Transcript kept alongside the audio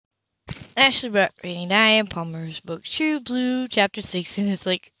Ashley Brett reading Diane Palmer's book True Blue, Chapter 6, and it's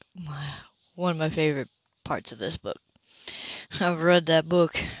like one of my favorite parts of this book. I've read that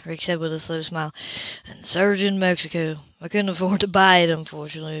book, Rick said with a slow smile, and served in Mexico. I couldn't afford to buy it,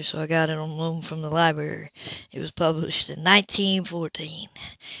 unfortunately, so I got it on loan from the library. It was published in 1914.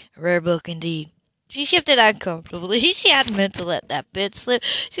 A rare book indeed. She shifted uncomfortably. She hadn't meant to let that bit slip.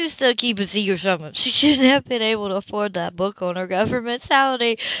 She was still keeping secrets from him. She shouldn't have been able to afford that book on her government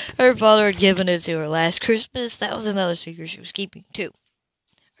salary. Her father had given it to her last Christmas. That was another secret she was keeping, too.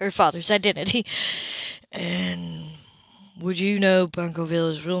 Her father's identity. And would you know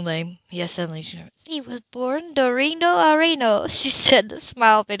Bunkovilla's real name? Yes, suddenly she knows. He was born Dorino Areno, she said. The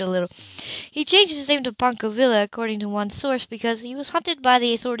smile faded a little. He changed his name to Pancovilla, according to one source, because he was hunted by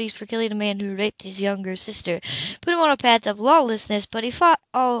the authorities for killing a man who raped his younger sister, put him on a path of lawlessness. But he fought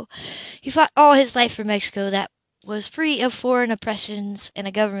all his life for Mexico that was free of foreign oppressions and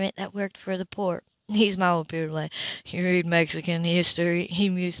a government that worked for the poor. He smiled appearingly. You read Mexican history? He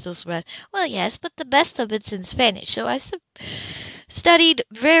mused, still surprised. Well, yes, but the best of it's in Spanish, so I studied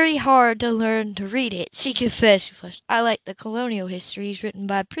very hard to learn to read it. She confessed. She flushed. I like the colonial histories written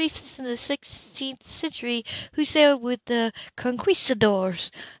by priests in the 16th century who sailed with the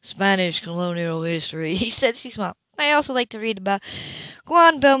conquistadors. Spanish colonial history, he said. She smiled. I also like to read about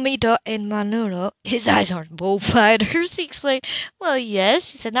Juan Belmito and Manolo. His eyes aren't bullfighters, he explained. Well, yes,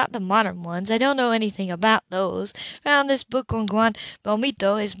 she said, not the modern ones. I don't know anything about those. Found this book on Juan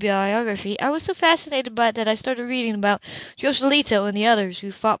Belmito, his biography. I was so fascinated by it that I started reading about Joselito and the others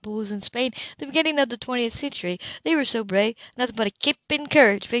who fought bulls in Spain at the beginning of the 20th century. They were so brave, nothing but a kip and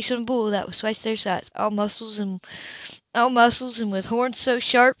courage facing a bull that was twice their size, all muscles and with horns so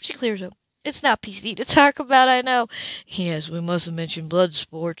sharp. She cleared up. It's not PC to talk about, I know. Yes, we mustn't mention blood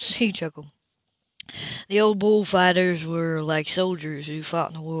sports. He chuckled. The old bullfighters were like soldiers who fought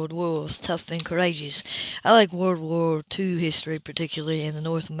in the World Wars, tough and courageous. I like World War II history, particularly in the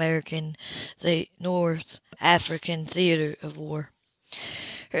North African theater of war.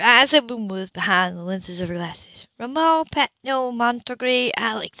 Her eyes opened with behind the lenses of her glasses. Rameau, Patno, Montague,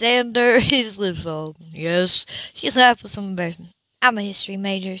 Alexander. His lips opened. Yes. She laughed with some embarrassment. I'm a history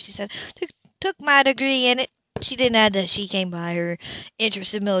major, she said. Took my degree in it. She didn't add that she came by her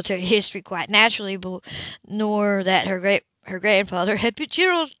interest in military history quite naturally, nor that her grandfather had been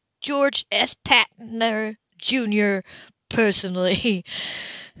General George S. Patton Jr. personally.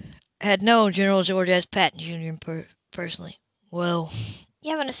 Had known General George S. Patton Jr. Personally. Well,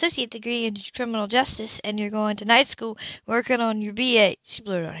 you have an associate degree in criminal justice, and you're going to night school working on your BA. She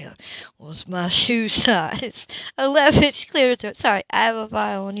blurted out, what's my shoe size? 11. She cleared her throat. Sorry, I have a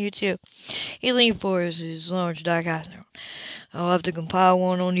file on you, too. He leaned forward, his large dark eyes. I'll have to compile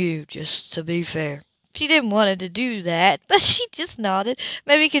one on you, just to be fair. She didn't want to do that, but she just nodded.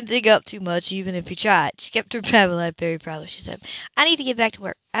 Maybe he can dig up too much, even if he tried. She kept her travel light very proudly. She said, I need to get back to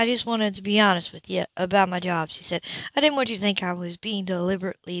work. I just wanted to be honest with you about my job, she said. I didn't want you to think I was being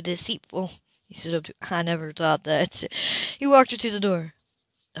deliberately deceitful. He stood up. I never thought that. He walked her to the door.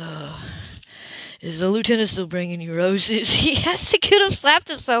 Uh, is the lieutenant still bringing you roses? He has to could have slapped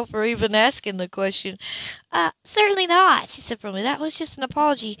himself for even asking the question. Certainly not, she said firmly. That was just an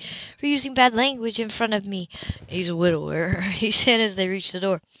apology for using bad language in front of me. He's a widower, he said as they reached the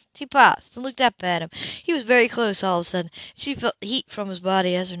door. She paused and looked up at him. He was very close all of a sudden. She felt the heat from his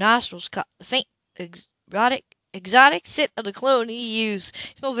body as her nostrils caught the faint, exotic scent of the cologne he used.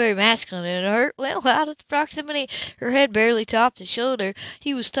 He smelled very masculine, and it hurt. Well, out of the proximity, her head barely topped his shoulder.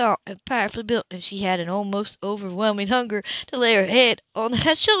 He was tall and powerfully built, and she had an almost overwhelming hunger to lay her head on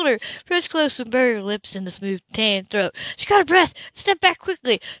that shoulder, press close and bury her lips in the smooth tan throat. She caught her breath and stepped back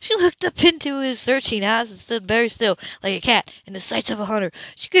quickly. She looked up into his searching eyes and stood very still, like a cat in the sights of a hunter.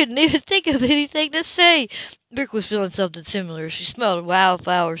 She couldn't even think of anything to say. Rick was feeling something similar. She smelled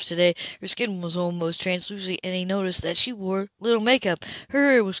wildflowers today. Her skin was almost translucent, and he noticed that she wore little makeup.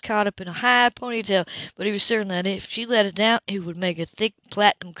 Her hair was caught up in a high ponytail, but he was certain that if she let it down, it would make a thick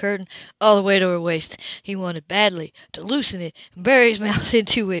platinum curtain all the way to her waist. He wanted badly to loosen it and bury his mouth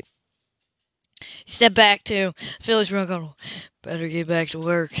into it. He stepped back to Phyllis Runkle. Better get back to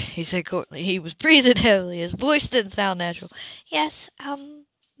work, he said coldly. He was breathing heavily. His voice didn't sound natural. Yes,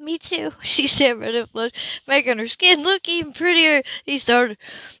 me too, she said, red and flushed, making her skin look even prettier. He started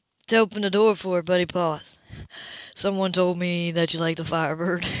to open the door for her, but he paused. Someone told me that you like the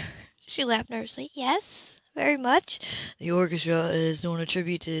Firebird. She laughed nervously. Yes, very much. The orchestra is doing a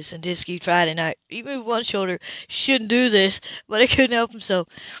tribute to Sandusky Friday night. He moved one shoulder. Shouldn't do this, but he couldn't help himself.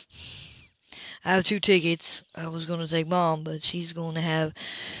 I have 2 tickets. I was going to take Mom, but she's going to have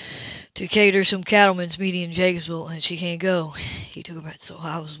to cater some cattlemen's meeting in Jacobsville, and she can't go. He took her back, so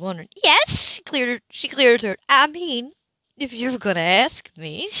I was wondering. Yes, she cleared her throat. I mean, if you were going to ask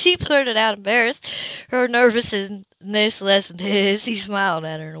me, she blurted out, embarrassed. Her nervousness lessened his. He smiled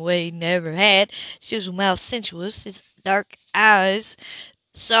at her in a way he never had. She was mouth sensuous, his dark eyes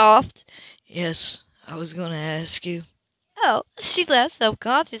soft. Yes, I was going to ask you. Oh, she laughed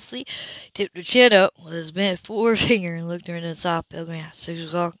self-consciously, tipped her chin up with his bent forefinger, and looked her in the soft pilgrim eye. 6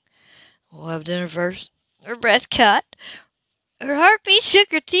 o'clock. We'll have dinner first. Her breath caught. Her heartbeat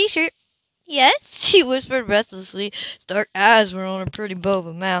shook her t-shirt. Yes, she whispered breathlessly. His dark eyes were on her pretty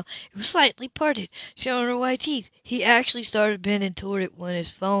boba mouth. It was slightly parted, showing her white teeth. He actually started bending toward it when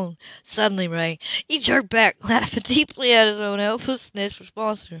his phone suddenly rang. He jerked back, laughing deeply at his own helplessness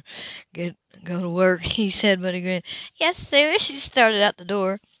response to her. Go to work, he said, but he grinned. Yes, sir. She started out the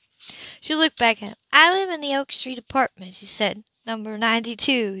door. She looked back at him. I live in the Oak Street apartment, she said. Number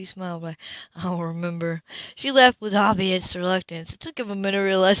 92, he smiled back. I'll remember. She left with obvious reluctance. It took him a minute to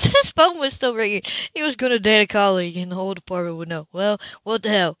realize that his phone was still ringing. He was going to date a colleague, and the whole department would know. Well, what the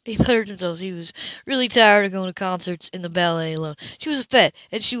hell? He muttered to himself. He was really tired of going to concerts in the ballet alone. She was a pet,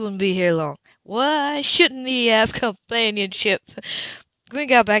 and she wouldn't be here long. Why shouldn't he have companionship? Gwen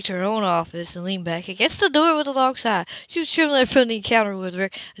got back to her own office and leaned back against the door with a long sigh. She was trembling from the encounter with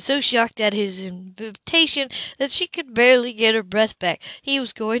Rick, and so shocked at his invitation that she could barely get her breath back. He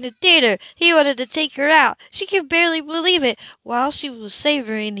was going to date her. He wanted to take her out. She could barely believe it. While she was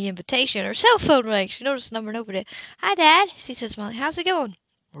savoring the invitation, her cell phone rang. She noticed the number and opened it. Hi, Dad, she said, smiling. How's it going?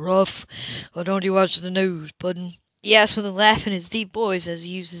 Rough. Why don't you watch the news, Puddin'? He asked with a laugh in his deep voice as he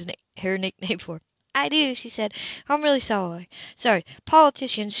used her nickname for her. I do, she said. I'm really sorry.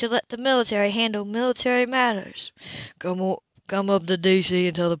 Politicians should let the military handle military matters. Come up to D.C.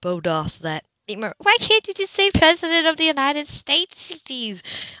 and tell the POTOS that. He murmured, why can't you just say President of the United States, she teased.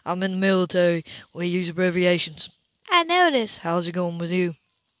 I'm in the military. We use abbreviations. I noticed. How's it going with you?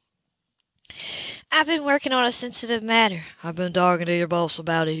 I've been working on a sensitive matter. I've been talking to your boss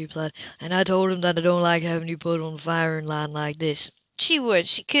about it, he replied, and I told him that I don't like having you put on the firing line like this. She would.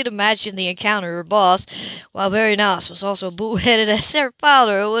 She could imagine the encounter. Her boss, while very nice, was also bull-headed as her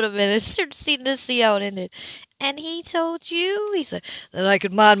father. It would have been interesting to see how it ended. And he told you, he said, that I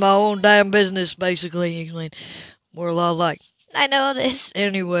could mind my own damn business, basically, he explained. We're a lot alike. I noticed.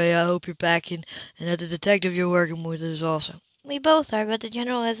 Anyway, I hope you're packing, and that the detective you're working with is also. We both are, but the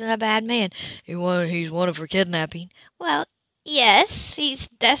general isn't a bad man. He's wanted for kidnapping. Well, yes, he's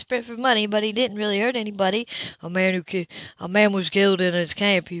desperate for money, but he didn't really hurt anybody. A man was killed in his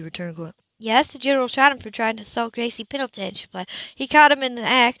camp, he returned quickly. Yes, the general shot him for trying to assault Gracie Pendleton, she replied. He caught him in the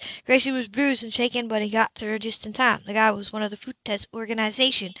act. Gracie was bruised and shaken, but he got to her just in time. The guy was one of the fruit test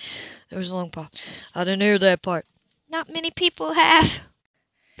organization. There was a long pause. I didn't hear that part. Not many people have.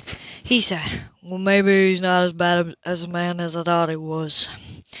 He said, well, maybe he's not as bad as a man as I thought he was.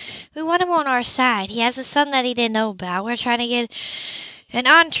 We want him on our side. He has a son that he didn't know about. We're trying to get an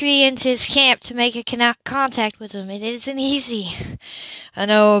entree into his camp to make a contact with him. It isn't easy. I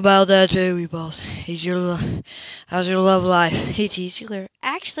know about that too, boss. How's your love life? He teased you.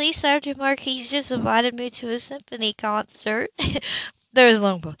 Actually, Sergeant Marquis just invited me to a symphony concert. There was a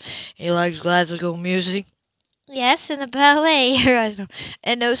long pause. He likes classical music. Yes, and the ballet,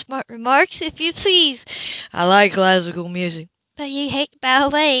 and no smart remarks, if you please. I like classical music. But you hate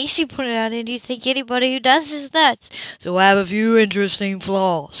ballet, she pointed out, and you think anybody who does is nuts. So I have a few interesting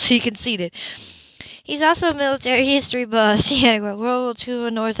flaws, he conceded. He's also a military history buff. She had World War II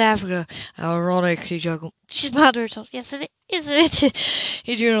in North Africa. How ironic, he chuckled. She smiled to herself. Yes, it isn't it?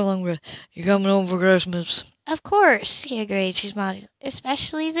 He drew a long breath. You coming home for Christmas? Of course, he agreed. She smiled.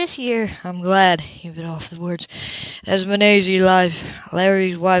 Especially this year. I'm glad, he bit off the words. It hasn't been an easy life.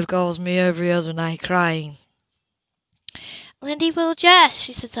 Larry's wife calls me every other night crying. Lindy will adjust,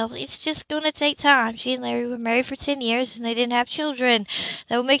 she said softly. It's just going to take time. She and Larry were married for 10 years, and they didn't have children.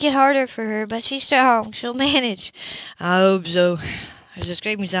 That will make it harder for her, but she's strong. She'll manage. I hope so. There's a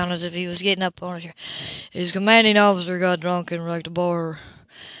scraping sound as if he was getting up on her. His commanding officer got drunk and wrecked a bar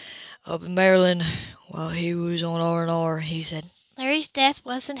up in Maryland while he was on R&R, he said. Larry's death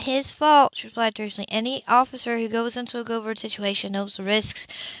wasn't his fault, she replied tersely. Any officer who goes into a covert situation knows the risks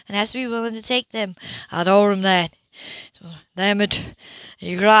and has to be willing to take them. I told him that. So, damn it,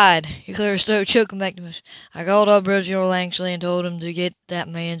 he cried. He cleared his throat, choking back to us. I called up General Langsley and told him to get that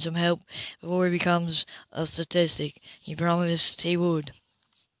man some help before he becomes a statistic. He promised he would.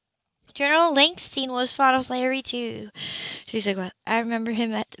 General Langston was fond of Larry, too. She said, I remember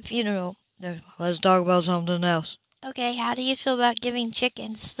him at the funeral. Let's talk about something else. Okay, how do you feel about giving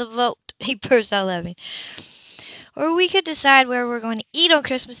chickens the vote? He burst out laughing. Or we could decide where we're going to eat on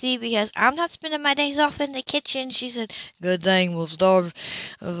Christmas Eve because I'm not spending my days off in the kitchen. She said, good thing we'll starve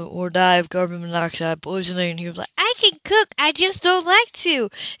or die of carbon monoxide poisoning. He was like, I can cook, I just don't like to.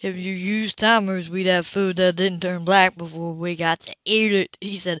 If you use timers, we'd have food that didn't turn black before we got to eat it.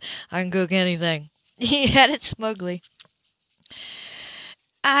 He said, I can cook anything. He had it smugly.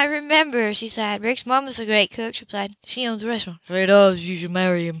 I remember, she sighed. Rick's mom is a great cook, she replied. She owns a restaurant. She does. You should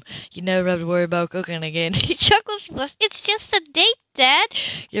marry him. You never have to worry about cooking again. He chuckled. She blushed. It's just a date, Dad.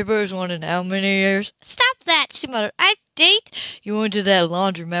 Your first one in how many years? Stop that, she muttered. I date? You went to that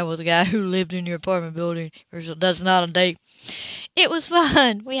laundromat with a guy who lived in your apartment building. That's not a date. It was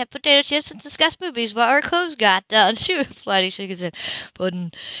fun. We had potato chips and discussed movies while our clothes got done. She replied. He shook his head.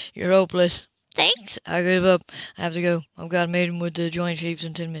 Puddin', you're hopeless. Thanks. I give up. I have to go. I've got a meeting with the Joint Chiefs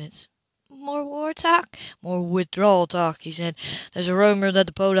in 10 minutes. More war talk? More withdrawal talk, he said. There's a rumor that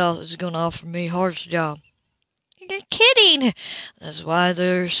the Podolphs is going to offer me Hart's job. You're kidding. That's what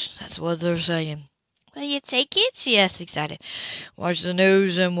they're saying. Will you take it? She asked, excited. Watch the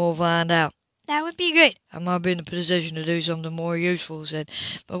news and we'll find out. That would be great. I might be in a position to do something more useful, he said.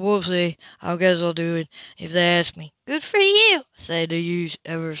 But we'll see. I guess I'll do it if they ask me. Good for you. Say, do you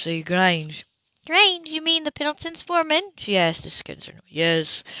ever see Grange? Grange? You mean the Pendleton's foreman? She asked disconcerted.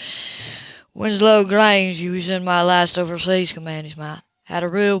 Yes. Winslow Grange, he was in my last overseas command, he smiled. Had a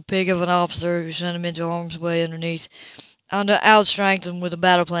real pig of an officer who sent him into harm's way underneath. On to outstrength him with a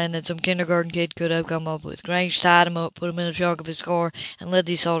battle plan that some kindergarten kid could have come up with. Grange tied him up, put him in the trunk of his car, and led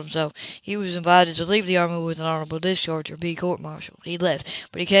the assault himself. He was invited to leave the army with an honorable discharge or be court-martialed. He left,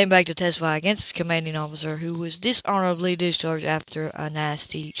 but he came back to testify against his commanding officer, who was dishonorably discharged after a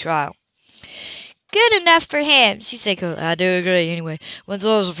nasty trial. Good enough for him, she said coolly. I do agree, anyway.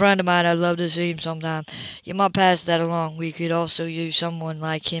 Winslow's a friend of mine. I'd love to see him sometime. You might pass that along. We could also use someone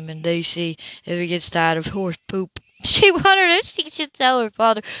like him in D.C. if he gets tired of horse poop. She wondered if she should tell her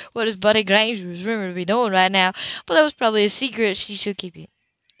father what his buddy Granger was rumored to be doing right now, but that was probably a secret she should keep.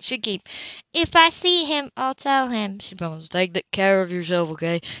 If I see him, I'll tell him, she promised. Take care of yourself,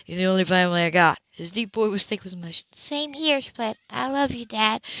 okay? He's the only family I got. His deep voice was thick with emotion. Same here, she replied. I love you,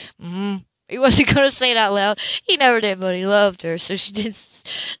 Dad. Mm-hmm. He wasn't going to say it out loud. He never did, but he loved her, so she did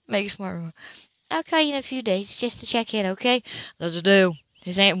make a smart remark. I'll call you in a few days just to check in, okay? That's a deal.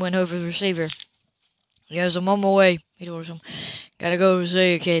 His aunt went over the receiver. Yes, I'm on my way, he told her. Gotta go to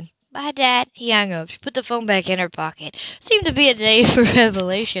see you, kid. Bye, Dad. He hung up. She put the phone back in her pocket. Seemed to be a day for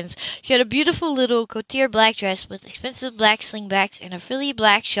revelations. She had a beautiful little couture black dress with expensive black slingbacks and a frilly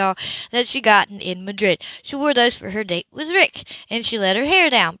black shawl that she gotten in Madrid. She wore those for her date with Rick, and she let her hair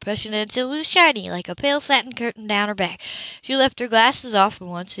down, brushing it until it was shiny like a pale satin curtain down her back. She left her glasses off for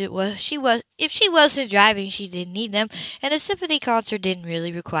once. If she wasn't driving, she didn't need them, and a symphony concert didn't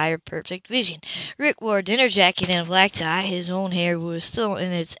really require perfect vision. Rick wore a dinner jacket and a black tie. His own hair was still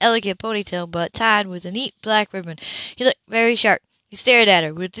in its elegant ponytail, but tied with a neat black ribbon. He looked very sharp. He stared at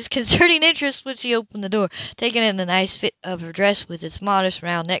her with disconcerting interest when she opened the door, taking in the nice fit of her dress with its modest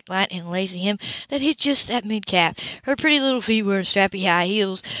round neckline and lacy hem that hit just at mid-calf. Her pretty little feet were in strappy high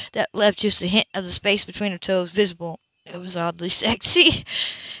heels that left just a hint of the space between her toes visible. It was oddly sexy.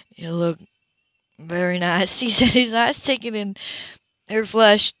 You look very nice, he said, his eyes taking in her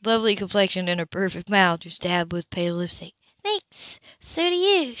flushed, lovely complexion and her perfect mouth, just dabbed with pale lipstick. Thanks. So do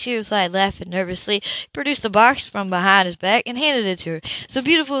you, she replied, laughing nervously. He produced a box from behind his back and handed it to her. So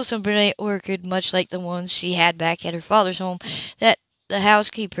beautiful, so brilliant orchid, much like the ones she had back at her father's home, that the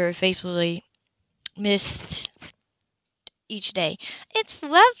housekeeper faithfully missed each day. It's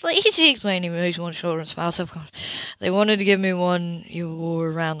lovely, she explained. He raised one shoulder and smiled self-conscious. They wanted to give me one you wore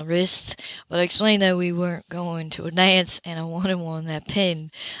around the wrist, but I explained that we weren't going to a dance, and I wanted one that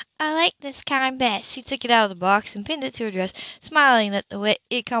pinned. I like this kind best. She took it out of the box and pinned it to her dress, smiling at the way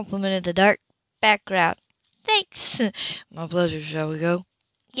it complemented the dark background. Thanks. My pleasure. Shall we go?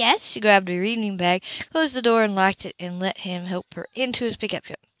 Yes. She grabbed her evening bag, closed the door and locked it, and let him help her into his pickup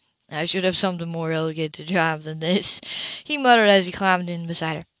truck. I should have something more elegant to drive than this, he muttered as he climbed in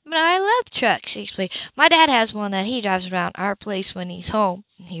beside her. But I love trucks, she explained. My dad has one that he drives around our place when he's home.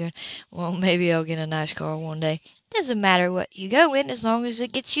 He went, well, maybe I'll get a nice car one day. Doesn't matter what you go in as long as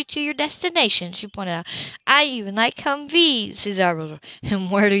it gets you to your destination, she pointed out. I even like Humvees, his eyebrows were. And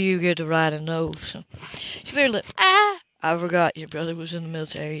where do you get to ride in those? She bit her lip. I forgot your brother was in the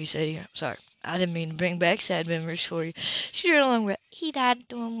military, he said. I'm sorry. I didn't mean to bring back sad memories for you. She drew a long breath. He died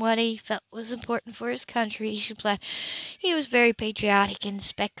doing what he felt was important for his country, she replied. He was very patriotic, and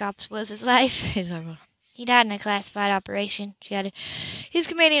Spec Ops was his life. He died in a classified operation, she added. His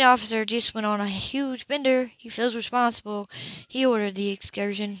commanding officer just went on a huge bender. He feels responsible. He ordered the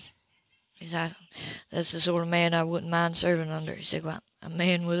excursion. Exactly. That's the sort of man I wouldn't mind serving under, he said quietly. A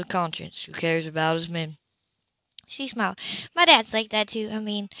man with a conscience who cares about his men. She smiled. My dad's like that too. I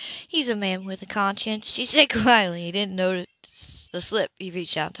mean, he's a man with a conscience. She said quietly. He didn't notice the slip. He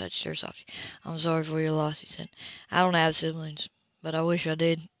reached out and touched her softly. I'm sorry for your loss, he said. I don't have siblings, but I wish I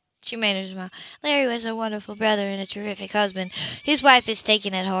did. She managed to smile. Larry was a wonderful brother and a terrific husband. His wife is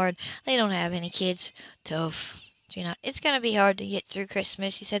taking it hard. They don't have any kids. Tough. She nodded. It's going to be hard to get through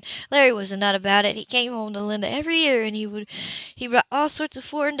Christmas, he said. Larry was a nut about it. He came home to Linda every year, and he brought all sorts of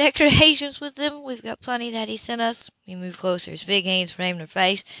foreign decorations with him. We've got plenty that he sent us. He moved closer. His big hands framed her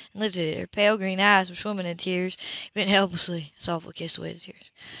face and lifted it. Her pale green eyes were swimming in tears. He bent helplessly. Softly kissed away the tears.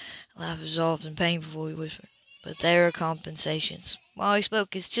 Life is often painful, he whispered, but there are compensations. While he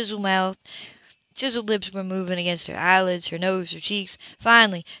spoke, his chiseled lips were moving against her eyelids, her nose, her cheeks.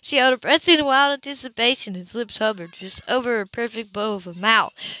 Finally, she held her breath in wild anticipation. His lips hovered just over her perfect bow of a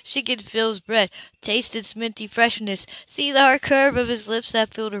mouth. She could feel his breath, taste its minty freshness, see the hard curve of his lips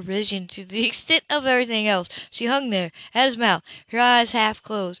that filled her vision to the extent of everything else. She hung there, at his mouth, her eyes half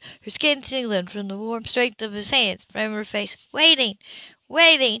closed, her skin tingling from the warm strength of his hands, framing her face, waiting,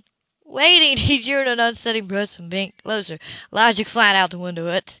 waiting. Waiting, he drew an unsteady breath and bent closer. Logic flying out the window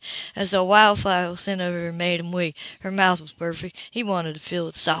as a wildfire sent over her made him weak. Her mouth was perfect. He wanted to feel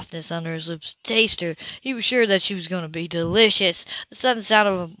its softness under his lips, taste her. He was sure that she was going to be delicious. The sudden sound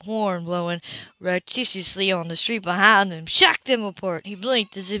of a horn blowing repetitiously on the street behind them shocked him apart. He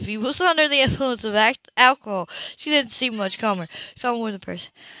blinked as if he was under the influence of alcohol. She didn't seem much calmer. She felt more the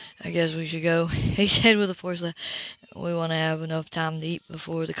person. I guess we should go, he said with a forced laugh. We want to have enough time to eat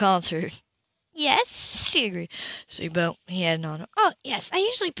before the concert. Yes, she agreed. Seatbelt, he added on. Oh, yes, I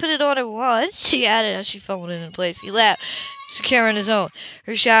usually put it on at once, she added as she fumbled it in place. He laughed, securing his own.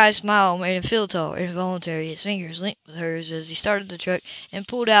 Her shy smile made him feel tall, involuntary. His fingers linked with hers as he started the truck and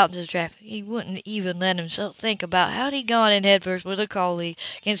pulled out into the traffic. He wouldn't even let himself think about how he'd gone in headfirst with a colleague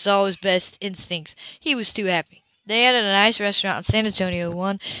against all his best instincts. He was too happy. They had a nice restaurant in San Antonio,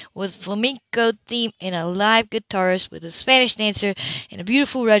 one with flamenco theme and a live guitarist with a Spanish dancer in a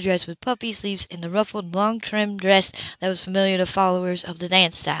beautiful red dress with puppy sleeves and the ruffled, long-trimmed dress that was familiar to followers of the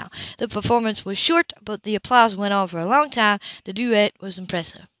dance style. The performance was short, but the applause went on for a long time. The duet was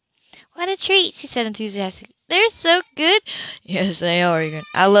impressive. What a treat, she said enthusiastically. They're so good. Yes, they are, Egan.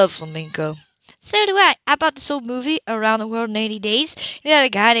 I love flamenco. So do I. I bought this old movie, Around the World in 80 Days. It had a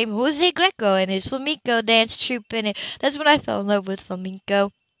guy named Jose Greco and his flamenco dance troupe in it. That's when I fell in love with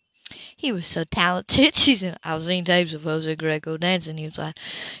flamenco. He was so talented. She said, I've seen tapes of Jose Greco dancing, he was like.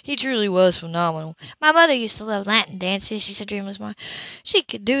 He truly was phenomenal. My mother used to love Latin dances, she said dreamlessly. She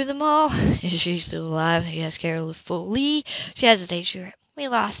could do them all. Is she still alive? He asked carefully. She hesitated. Sure. We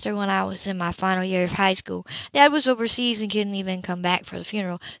lost her when I was in my final year of high school. Dad was overseas and couldn't even come back for the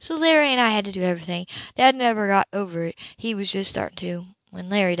funeral, so Larry and I had to do everything. Dad never got over it. He was just starting to when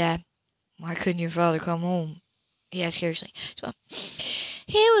Larry died. Why couldn't your father come home? He asked curiously. So,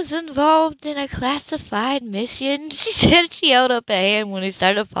 he was involved in a classified mission. She said she held up a hand when he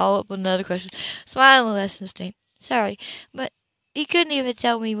started to follow up with another question, smiling less distinct. Sorry, but he couldn't even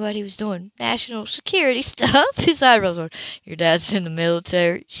tell me what he was doing. National security stuff. His eyebrows were. Your dad's in the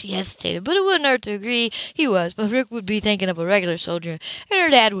military. She hesitated, but it wouldn't hurt to agree he was. But Rick would be thinking of a regular soldier, and her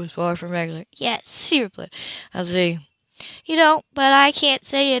dad was far from regular. Yes, she replied. I see. You don't, but I can't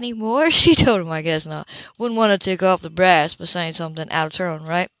say any more. She told him, I guess not. Wouldn't want to tick off the brass by saying something out of turn,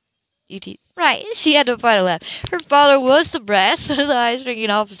 right? E.T. Right, she had to fight a laugh. Her father was the brass, one of the highest-ranking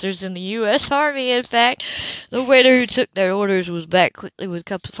officers in the U.S. Army, in fact. The waiter who took their orders was back quickly with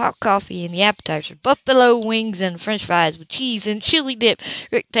cups of hot coffee and the appetizer, buffalo wings and french fries with cheese and chili dip.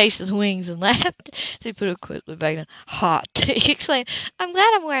 Rick tasted the wings and laughed. So he put it quickly back in. Hot, he exclaimed. I'm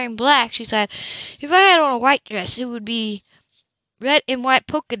glad I'm wearing black, she said. If I had on a white dress, it would be red and white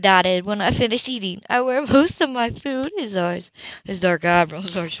polka dotted when I finish eating. I wear most of my food. His dark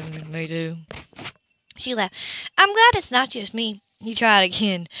eyebrows are showing me too. She laughed. I'm glad it's not just me. He tried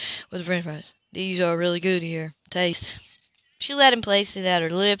again with the french fries. These are really good here. Taste. She let him place it at her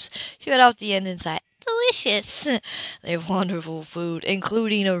lips. She cut off the end and sighed. Delicious. They have wonderful food,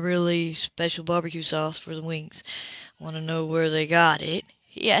 including a really special barbecue sauce for the wings. Want to know where they got it?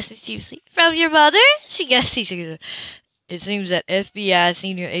 He asked mischievously. From your mother? She guessed he should. It seems that FBI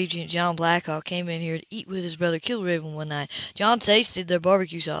senior agent John Blackhawk came in here to eat with his brother Killraven one night. John tasted their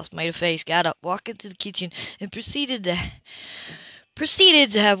barbecue sauce, made a face, got up, walked into the kitchen, and proceeded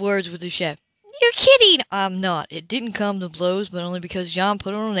to have words with the chef. You're kidding! I'm not. It didn't come to blows, but only because John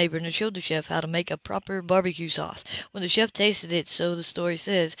put on a apron and showed the chef how to make a proper barbecue sauce. When the chef tasted it, so the story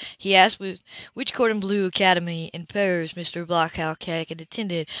says, he asked which Cordon Bleu Academy in Paris Mr. Blockhouse had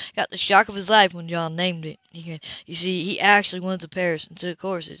attended. Got the shock of his life when John named it. You see, he actually went to Paris and took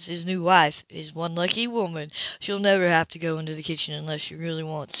courses. His new wife is one lucky woman. She'll never have to go into the kitchen unless she really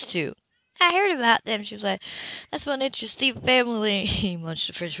wants to. I heard about them. She was like, that's one interesting family. He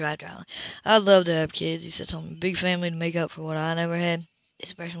munched a french fry dryly. I'd love to have kids. He said something. Big family to make up for what I never had. This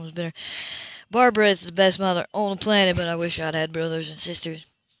expression was bitter. Barbara is the best mother on the planet, but I wish I'd had brothers and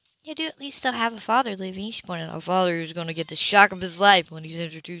sisters. You do at least still have a father living. She pointed out a father who's going to get the shock of his life when he's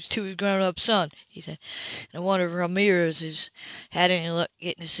introduced to his grown-up son, he said. And I wonder if Ramirez has had any luck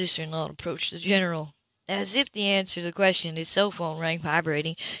getting his sister-in-law to approach the general. As if the answer to the question, his cell phone rang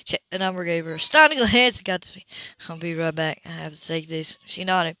vibrating. Checked the number, gave her a stunning glance, and got to speak. I'll be right back. I have to take this. She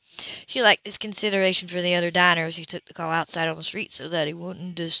nodded. She liked this consideration for the other diners. He took the call outside on the street so that he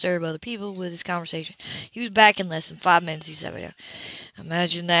wouldn't disturb other people with his conversation. He was back in less than 5 minutes, he said.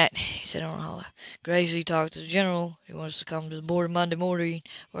 Imagine that, he said on a hollow. Gracie talked to the general. He wants to come to the board Monday morning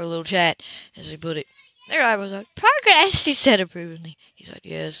for a little chat, as he put it. Their eye was on progress, he said approvingly. He said,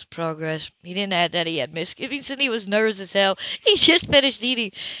 yes, progress. He didn't add that he had misgivings and he was nervous as hell. He just finished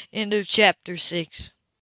eating. End of chapter 6.